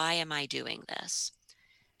why am I doing this?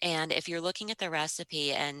 And if you're looking at the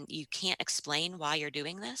recipe and you can't explain why you're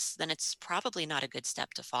doing this, then it's probably not a good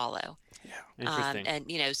step to follow. Interesting.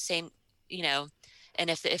 And same, and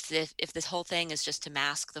if this whole thing is just to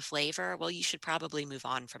mask the flavor, well, you should probably move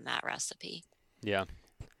on from that recipe. Yeah.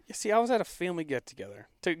 You see, I was at a family get-together,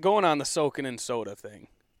 going on the soaking in soda thing.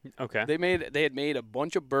 Okay. They had made a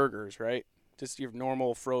bunch of burgers, right? Just your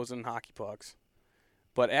normal frozen hockey pucks.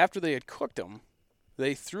 But after they had cooked them,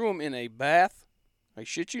 they threw them in a bath, I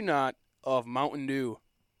shit you not, of Mountain Dew.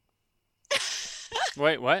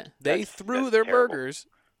 Wait, what? They threw that's their terrible. burgers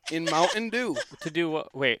in Mountain Dew. To do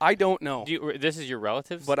what? Wait. I don't know, This is your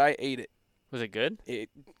relatives? but I ate it. Was it good?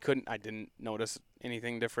 I didn't notice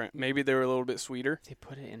anything different. Maybe they were a little bit sweeter. They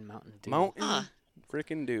put it in Mountain Dew. Mountain Huh.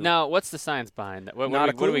 freaking Dew. Now, what's the science behind that? What Not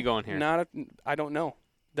a are we clue. going here? I don't know.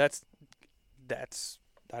 That's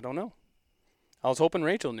I don't know. I was hoping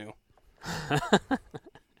Rachel knew.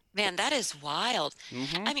 Man, that is wild.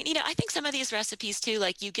 Mm-hmm. I mean, I think some of these recipes too,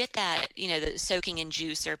 like you get that, the soaking in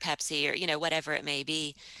juice or Pepsi or, whatever it may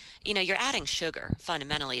be, you're adding sugar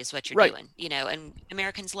fundamentally is what you're Right. doing, and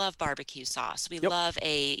Americans love barbecue sauce. We Yep. love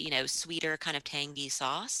a, sweeter kind of tangy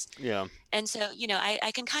sauce. Yeah. And so,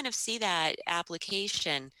 I can kind of see that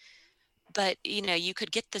application, but, you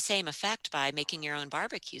could get the same effect by making your own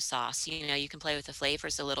barbecue sauce. You can play with the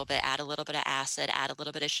flavors a little bit, add a little bit of acid, add a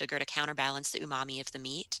little bit of sugar to counterbalance the umami of the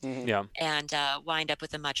meat, Mm-hmm. Yeah. and winde up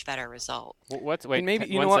with a much better result. What's wait? And maybe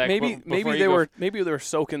t- you one know what? sec, Maybe before maybe you they go were maybe they were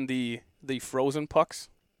soaking the frozen pucks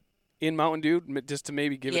in Mountain Dew just to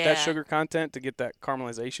maybe give it that Yeah. sugar content to get that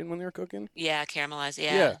caramelization when they were cooking. Yeah, caramelized.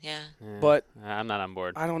 Yeah. Yeah. But I'm not on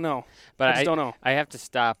board. I don't know. But I just don't know. I have to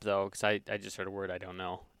stop though because I just heard a word I don't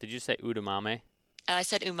know. Did you say udamame? I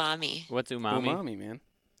said umami. What's umami? Umami, man.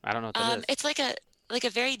 I don't know what that is. It's like a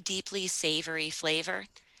very deeply savory flavor.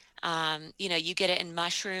 You get it in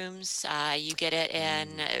mushrooms. You get it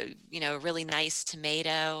in a really nice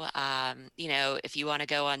tomato. If you want to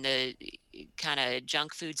go on the kind of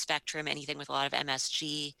junk food spectrum, anything with a lot of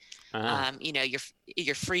MSG. Uh-huh.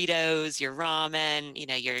 Your Fritos, your ramen.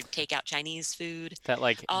 Your takeout Chinese food. That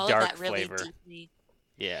like All dark of that really flavor. deeply.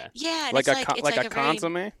 Yeah. Yeah, and Like it's a it's like a very-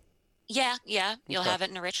 consomme. Yeah, you'll Okay. have it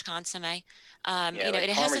in a rich consomme. Yeah, like It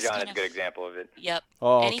has this Parmesan kind is a of, good example of it. yep.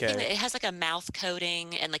 Oh, Anything okay. that it has like a mouth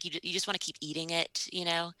coating and like you just want to keep eating it.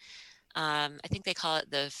 I think they call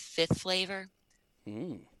it the fifth flavor.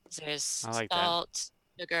 Mm. So there's I like that. salt,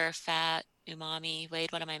 sugar, fat, umami.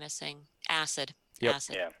 Wait, what am I missing? Acid. Yep.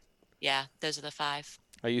 Acid. Yeah. Yeah, those are the 5.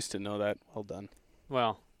 I used to know that. Well done.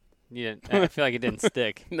 Well, I feel like it didn't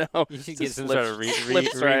stick. No. You should Just get some slips- sort of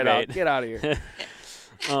slips right out. rebate. Get out of here.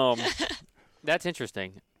 That's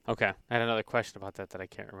interesting. Okay, I had another question about that I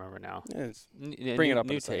can't remember now. Yes. Bring it up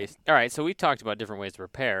in New a second. taste. All right, so we talked about different ways to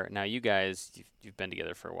prepare. Now, you guys, you've been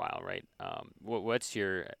together for a while, right? What's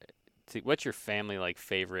your family like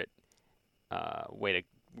favorite way to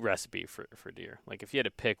recipe for deer? Like, if you had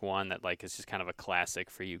to pick one that like is just kind of a classic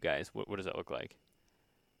for you guys, what does it look like?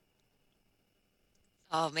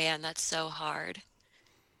 Oh man, that's so hard.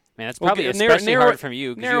 Man, that's Well, probably okay, especially hard from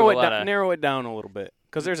you because you have a lot of. narrow it down a little bit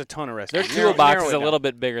because there's a ton of recipes. Their Narrow toolbox it is a down. little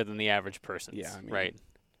bit bigger than the average person's. Yeah, I mean- right.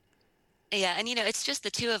 Yeah, and it's just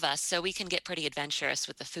the two of us, so we can get pretty adventurous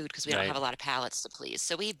with the food because we Right. don't have a lot of palates to please.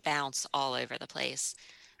 So we bounce all over the place.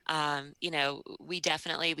 We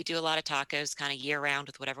do a lot of tacos kind of year round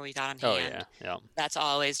with whatever we got on Oh hand. yeah. That's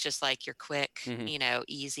always just like your quick, Mhm.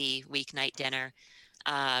 easy weeknight dinner.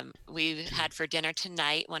 We had for dinner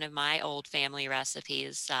tonight one of my old family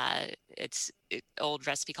recipes. It's an old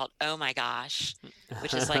recipe called Oh My Gosh,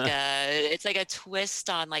 which is it's like a twist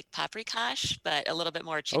on like paprikash, but a little bit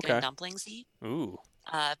more chicken Okay. dumplingsy. Ooh.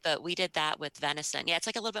 But we did that with venison. Yeah, it's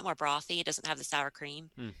like a little bit more brothy. It doesn't have the sour cream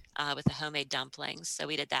with the homemade dumplings. So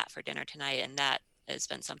we did that for dinner tonight, and that has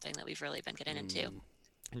been something that we've really been getting into.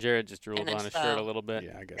 Jared just drooled And then on his shirt a pho. little bit.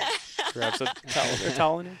 Yeah, I got it. Grabs a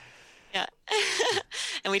towel in it. Yeah.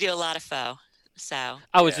 And we do a lot of pho. So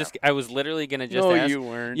I was literally gonna just No, ask. you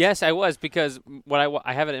weren't. Yes, I was because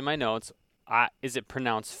I have it in my notes. Is it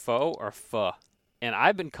pronounced pho or pho? And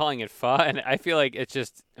I've been calling it pho, and I feel like it's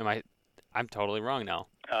just I'm totally wrong now.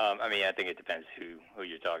 I think it depends who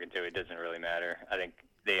you're talking to. It doesn't really matter. I think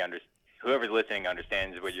whoever's listening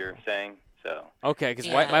understands what you're saying. So Okay, because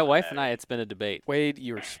Yeah. my wife and I, it's been a debate. Wade,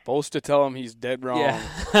 you were supposed to tell him he's dead wrong.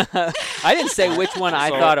 Yeah. I didn't say which one I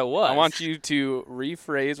So, thought it was. I want you to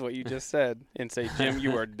rephrase what you just said and say, Jim,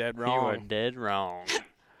 you are dead You wrong. are dead wrong.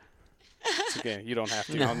 It's okay. You don't have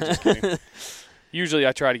to. I'm just kidding. Usually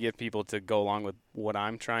I try to get people to go along with what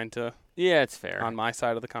I'm trying to Yeah, it's fair. on my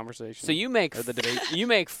side of the conversation. So you make Or the debate. you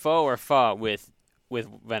make pho or pho with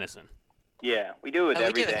venison. Yeah, we do it with Oh,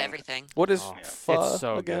 we do everything. it with everything. What is Oh, pho it's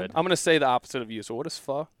so again? good. I'm gonna say the opposite of you. So what is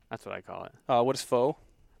pho? That's what I call it. What is pho?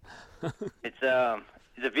 It's a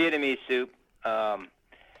Vietnamese soup.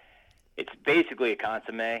 It's basically a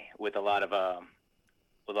consommé with a lot of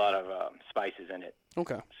spices in it.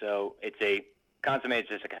 Okay. So it's a consommé. It's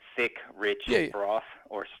just like a thick, rich Yeah. broth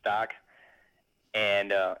or stock,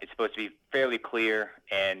 and it's supposed to be fairly clear.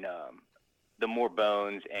 And the more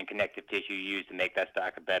bones and connective tissue you use to make that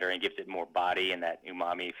stock better, and gives it more body and that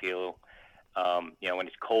umami feel. When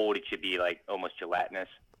it's cold, it should be like almost gelatinous.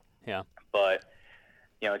 Yeah. But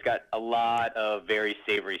it's got a lot of very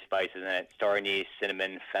savory spices in it: star anise,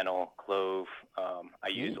 cinnamon, fennel, clove. I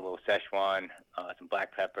use a little Szechuan, some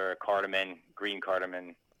black pepper, cardamom, green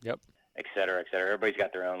cardamom. Yep. Et cetera, et cetera. Everybody's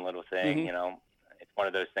got their own little thing. Mhm. It's one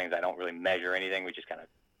of those things I don't really measure anything. We just kind of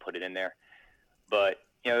put it in there. But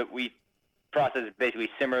we process it, basically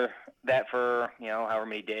simmer that for however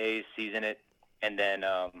many days, season it, and then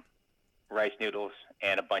rice noodles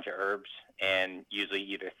and a bunch of herbs, and usually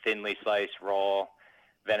either thinly sliced raw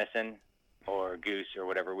venison or goose or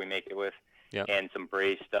whatever we make it with, Yep. and some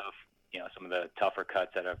braised stuff, some of the tougher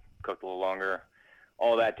cuts that have cooked a little longer,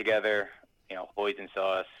 all that together, hoisin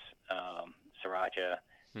sauce, sriracha,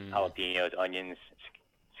 jalapenos, onions,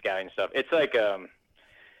 scallion stuff. It's like I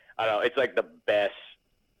don't know, it's like the best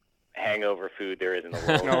hangover food there is in the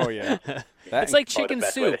world. Oh yeah. It's like Probably the chicken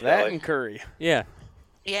best way to soup. sell That it. and curry. Yeah.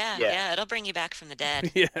 Yeah, Yeah. yeah, it'll bring you back from the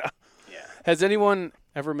dead. Yeah. Yeah. Has anyone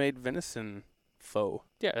ever made venison pho?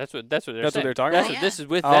 Yeah, that's what they're That's what saying. they're talking That's about? what this is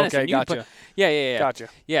with Oh, venison. okay, You can gotcha. yeah. Gotcha.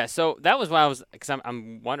 Yeah, so that was why I was, because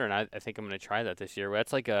I'm wondering. I think I'm going to try that this year.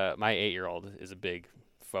 That's like my 8-year-old is a big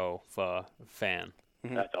pho fan.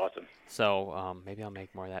 That's awesome. So maybe I'll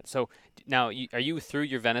make more of that. So now, are you through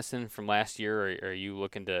your venison from last year, or are you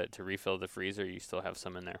looking to refill the freezer? Or you still have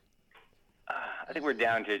some in there? I think we're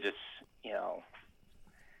down to just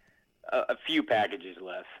a few packages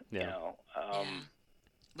left. Yeah.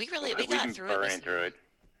 We we've got been through burning it. through it.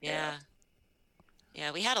 Yeah.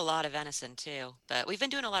 Yeah, we had a lot of venison too, but we've been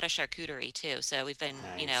doing a lot of charcuterie too. So we've been,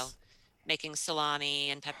 Nice. making salami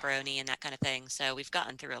and pepperoni and that kind of thing. So we've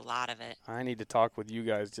gotten through a lot of it. I need to talk with you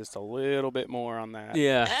guys just a little bit more on that.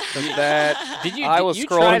 Yeah. That Did you? I was you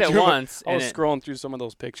scrolling tried it through, once? I was and it scrolling through some of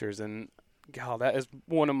those pictures, and God, that is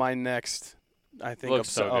one of my next, I think, Looks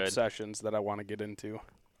so good. obsessions that I want to get into.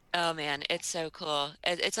 Oh man, it's so cool.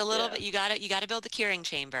 It's a little Yeah. bit, you got to build the curing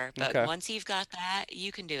chamber, but Okay. once you've got that,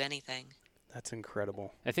 you can do anything. That's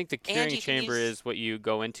incredible. I think the And curing you can chamber use- is what you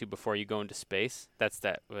go into before you go into space. That's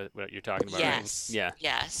what you're talking about, right? Yes. Yeah.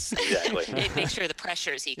 Yes. Exactly. Make sure the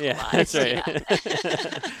pressure is Yeah, equalized. that's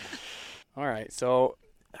right. Yeah. All right, so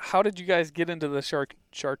how did you guys get into the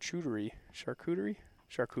charcuterie?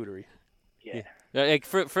 Charcuterie. Yeah. Like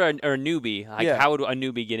for a newbie, like Yeah. how would a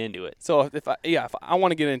newbie get into it? So if I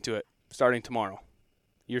want to get into it starting tomorrow,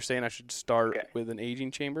 you're saying I should start Okay. with an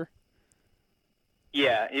aging chamber?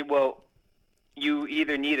 Yeah. Well, you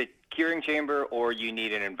either need a curing chamber or you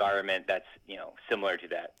need an environment that's similar to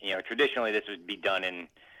that. Traditionally this would be done in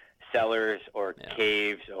cellars or Yeah.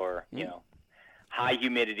 caves or high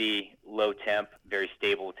humidity, low temp, very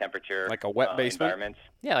stable temperature, Like a wet basement? environments.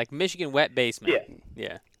 Yeah, like Michigan wet basement. Yeah.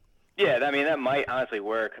 Yeah. Yeah, I mean that might honestly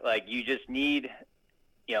work. Like you just need,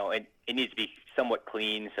 it needs to be somewhat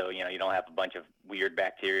clean, so you don't have a bunch of weird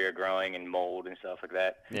bacteria growing and mold and stuff like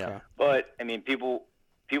that. Yeah. Okay. But I mean, people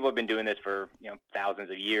have been doing this for thousands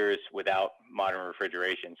of years without modern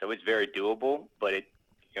refrigeration, so it's very doable. But it,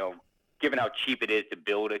 given how cheap it is to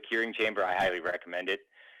build a curing chamber, I highly recommend it.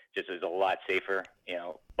 Just is a lot safer.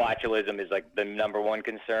 Botulism is like the number one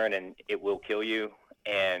concern, and it will kill you.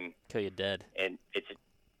 And Kill you dead. it's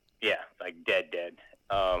like dead.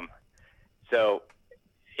 So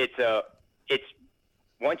it's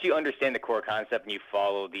once you understand the core concept and you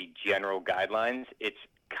follow the general guidelines, it's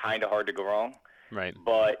kind of hard to go wrong. Right.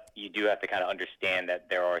 But you do have to kind of understand that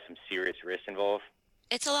there are some serious risks involved.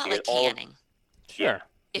 It's a lot Yeah, like all- canning. Sure.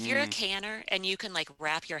 If you're a canner and you can like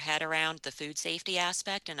wrap your head around the food safety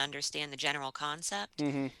aspect and understand the general concept,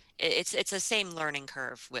 Mm-hmm. it's the same learning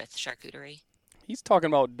curve with charcuterie. He's talking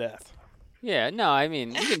about death. Yeah. No, I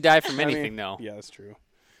mean you can die from I mean, anything though. Yeah, that's true.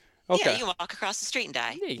 Okay. Yeah, you walk across the street and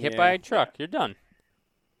die. Yeah, you get hit Yeah. by a truck, you're done.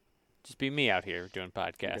 Just be me out here doing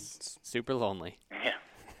podcasts. It's- Super lonely. Yeah.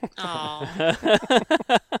 Oh,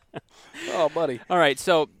 Oh, buddy. All right,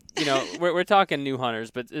 so we're talking new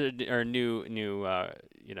hunters, but or new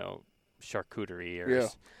charcuterie.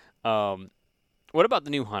 What about the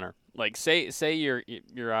new hunter? Like say you're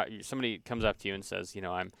somebody comes up to you and says,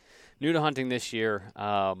 I'm new to hunting this year.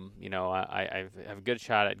 I have a good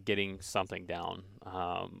shot at getting something down.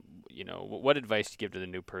 what advice do you give to the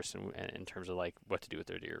new person in terms of like what to do with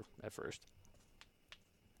their deer at first?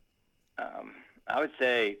 I would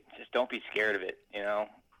say just don't be scared of it.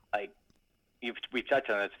 Like we've touched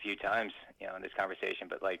on this a few times, in this conversation,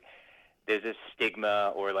 but like there's this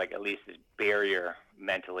stigma or like at least this barrier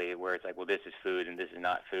mentally where it's like, well, this is food and this is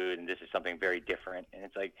not food and this is something very different. And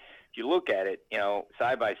it's like, if you look at it,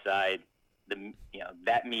 side by side,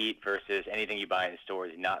 that meat versus anything you buy in the store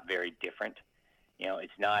is not very different.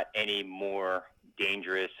 It's not any more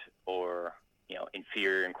dangerous or,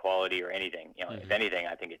 inferior in quality or anything. If anything,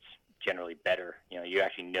 I think it's generally better. You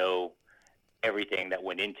actually know everything that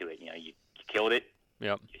went into it. You killed it,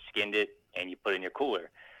 Yep. you skinned it, and you put it in your cooler.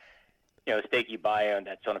 The steak you buy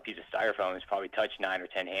that's on a piece of styrofoam is probably touched 9 or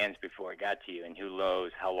 10 hands before it got to you, and who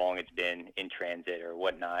knows how long it's been in transit or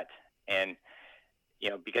whatnot. And,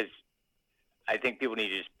 because I think people need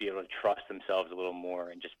to just be able to trust themselves a little more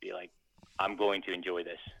and just be like, I'm going to enjoy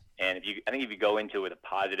this. And I think if you go into it with a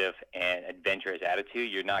positive and adventurous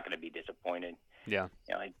attitude, you're not going to be disappointed. Yeah.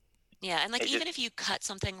 Yeah, and like even if you cut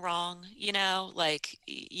something wrong, like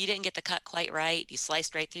you didn't get the cut quite right, you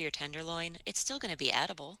sliced right through your tenderloin, it's still going to be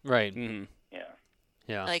edible. Right. Mm-hmm.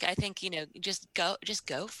 Yeah. Like I think, just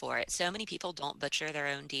go for it. So many people don't butcher their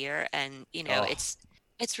own deer, and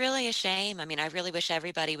it's really a shame. I mean, I really wish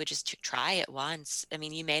everybody would just try it once. I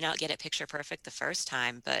mean, you may not get it picture perfect the first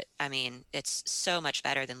time, but I mean, it's so much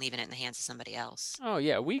better than leaving it in the hands of somebody else. Oh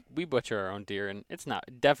yeah, we butcher our own deer, and it's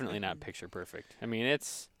definitely not picture perfect. I mean,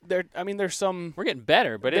 There's some. we're getting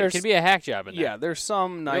better, but it can be a hack job in there. Yeah, there's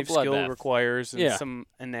some knife skill bloodbath. requires and Yeah. some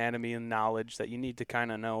anatomy and knowledge that you need to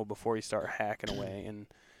kind of know before you start hacking away. And,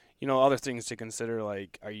 other things to consider,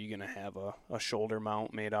 like, are you going to have a shoulder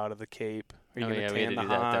mount made out of the cape? Are you Oh, going yeah, to we had tan to the do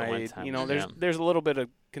that one hide? time. There's a little bit of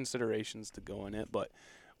considerations to go in it. But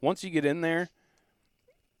once you get in there,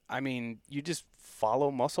 I mean, you just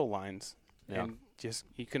follow muscle lines. Yeah. And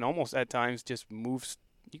you can almost at times just move.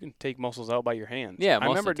 You can take muscles out by your hands. Yeah, I most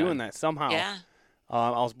of remember the time. doing that somehow. Yeah. I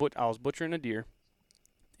was butchering a deer,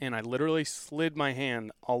 and I literally slid my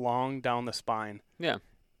hand along down the spine. Yeah.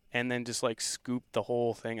 And then just like scooped the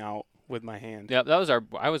whole thing out with my hand. Yeah, that was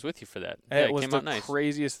I was with you for that. Yeah, It was came the out nice.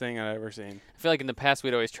 craziest thing I've ever seen. I feel like in the past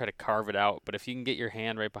we'd always try to carve it out, but if you can get your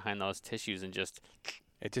hand right behind those tissues and just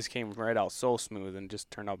It just came right out so smooth and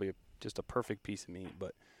just turned out to be just a perfect piece of meat.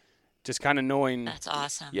 But just kind of knowing, That's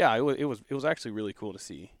awesome. yeah, it was actually really cool to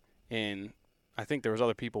see. And I think there was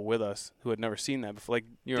other people with us who had never seen that before. Like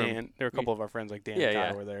Dan, there were a couple of our friends like Dan and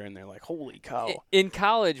Kyle were there, and they're like, "Holy cow!" In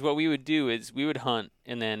college, what we would do is we would hunt,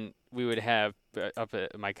 and then we would have up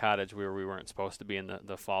at my cottage where we weren't supposed to be in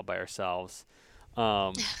the fall by ourselves.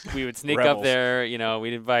 We would sneak up Rebels. there,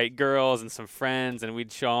 we'd invite girls and some friends, and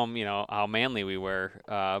we'd show them, how manly we were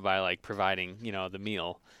by like providing, the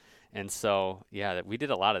meal. And so, yeah, we did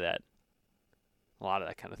a lot of that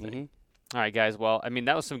kind of thing. Mm-hmm. All right, guys. Well, I mean,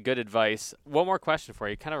 that was some good advice. One more question for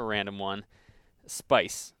you, kind of a random one.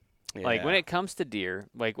 Spice. Like when it comes to deer,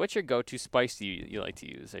 like what's your go-to spice do you like to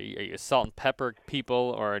use? Are you a salt and pepper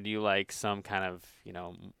people, or do you like some kind of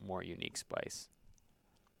more unique spice?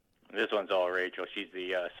 This one's all Rachel. She's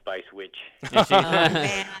the spice witch. Oh,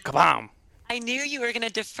 man. Kabam! I knew you were going to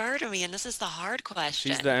defer to me, and this is the hard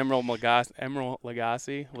question. She's the Emerald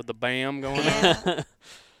Lagasse with the bam going on. Yeah.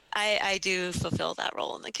 I do fulfill that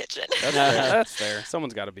role in the kitchen. That's fair. That's fair.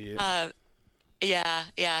 Someone's got to be it.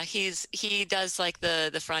 Yeah. He does like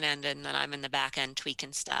the front end, and then I'm in the back end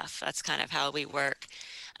tweaking stuff. That's kind of how we work.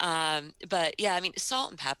 But yeah, I mean,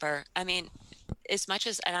 salt and pepper. I mean, as much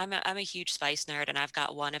as, and I'm a huge spice nerd, and I've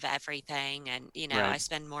got one of everything, and Right. I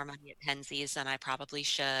spend more money at Penzies than I probably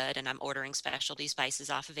should, and I'm ordering specialty spices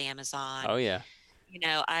off of Amazon. Oh yeah.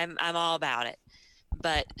 I'm all about it.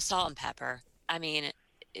 But salt and pepper. I mean,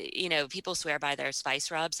 people swear by their spice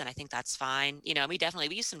rubs, and I think that's fine.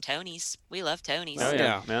 We use some Tonys. We love Tonys. Oh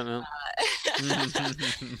yeah. No.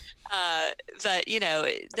 But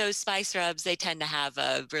those spice rubs, they tend to have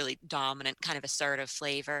a really dominant kind of assertive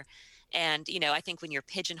flavor. And I think when you're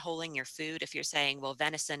pigeonholing your food, if you're saying, well,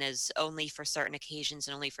 venison is only for certain occasions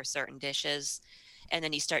and only for certain dishes, and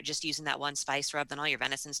then you start just using that one spice rub, then all your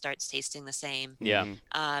venison starts tasting the same. Yeah. Mhm.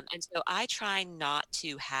 And so I try not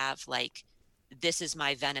to have like, this is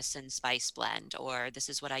my venison spice blend, or this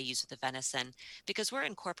is what I use with the venison, because we're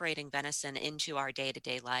incorporating venison into our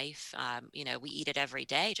day-to-day life. We eat it every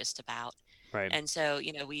day just about. Right. And so,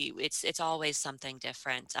 it's always something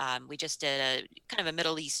different. We just did a kind of a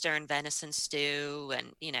Middle Eastern venison stew,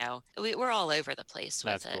 and, we're all over the place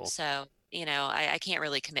with That's it. cool. So, I can't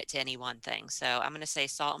really commit to any one thing. So I'm going to say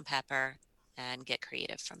salt and pepper and get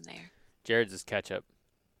creative from there. Jared's is ketchup.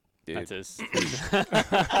 Dude. That's his.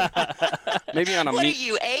 Maybe on a What are meat.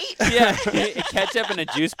 you, 8? Yeah, ketchup in a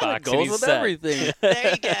juice box. and Goes he's with set. everything.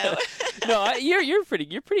 There you go. No, you're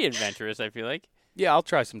pretty adventurous. I feel like. Yeah, I'll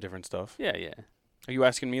try some different stuff. Yeah, yeah. Are you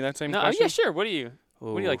asking me that same No, question? yeah, sure. What do you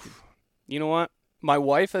like? Oof. You know what? My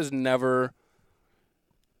wife has never.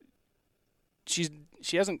 She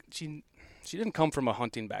didn't come from a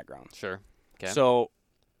hunting background. Sure. Okay. So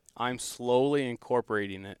I'm slowly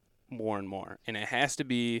incorporating it more and more, and it has to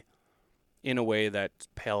be in a way that's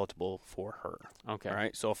palatable for her. Okay. All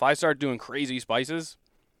right. So if I start doing crazy spices,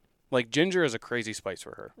 like ginger is a crazy spice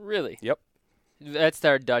for her. Really? Yep. That's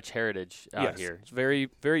their Dutch heritage out Yes. here. It's very,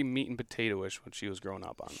 very meat and potato-ish what she was growing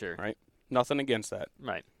up on. Sure. Right. Nothing against that.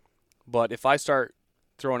 Right. But if I start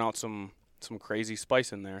throwing out some crazy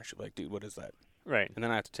spice in there, she'll be like, dude, what is that? Right. And then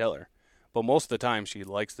I have to tell her. But most of the time, she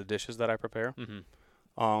likes the dishes that I prepare.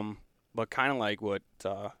 Mm-hmm. But kind of like what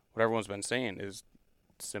everyone's been saying is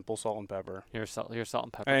simple salt and pepper. Here's salt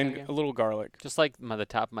and pepper. And again. a little garlic. Just like the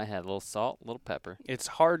top of my head, a little salt, a little pepper. It's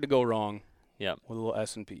hard to go wrong Yep. with a little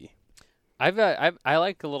S&P. I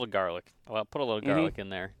like a little garlic. I'll put a little Mhm. garlic in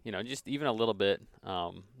there. You know, just even a little bit.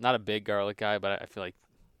 Not a big garlic guy, but I feel like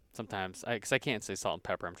sometimes, because I can't say salt and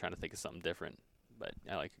pepper, I'm trying to think of something different. But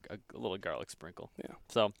I like a little garlic sprinkle. Yeah.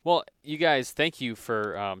 So, well, you guys, thank you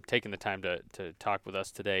for taking the time to talk with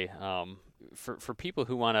us today. For people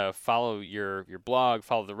who want to follow your blog,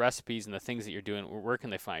 follow the recipes and the things that you're doing, where can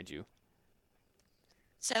they find you?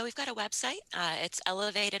 So we've got a website. It's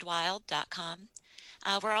elevatedwild.com.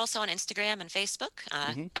 We're also on Instagram and Facebook,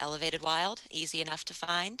 Elevated Wild, easy enough to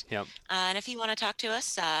find. Yep. And if you want to talk to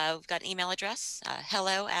us, we've got an email address,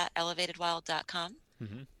 hello@elevatedwild.com.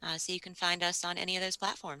 Mm-hmm. So you can find us on any of those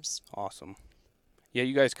platforms. Awesome. Yeah,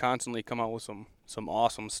 you guys constantly come out with some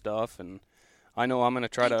awesome stuff, and I know I'm gonna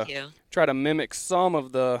try Thank you. to mimic some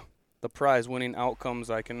of the prize-winning outcomes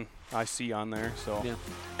I see on there. So Yeah.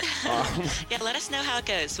 Yeah, let us know how it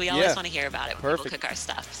goes. We always Yeah. want to hear about it when Perfect. people cook our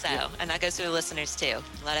stuff. So, Yeah. and that goes to the listeners too.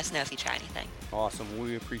 Let us know if you try anything. awesome.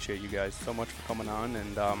 We appreciate you guys so much for coming on,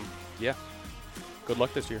 and yeah, good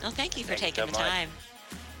luck this year. Well, thank you for Thank you taking so the much. time.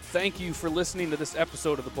 Thank you for listening to this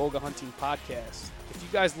episode of the Boga Hunting Podcast. If you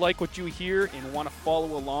guys like what you hear and want to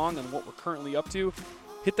follow along on what we're currently up to,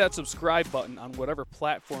 hit that subscribe button on whatever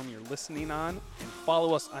platform you're listening on, and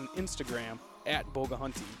follow us on Instagram @Boga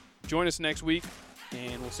Hunting. Join us next week,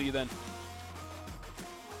 and we'll see you then.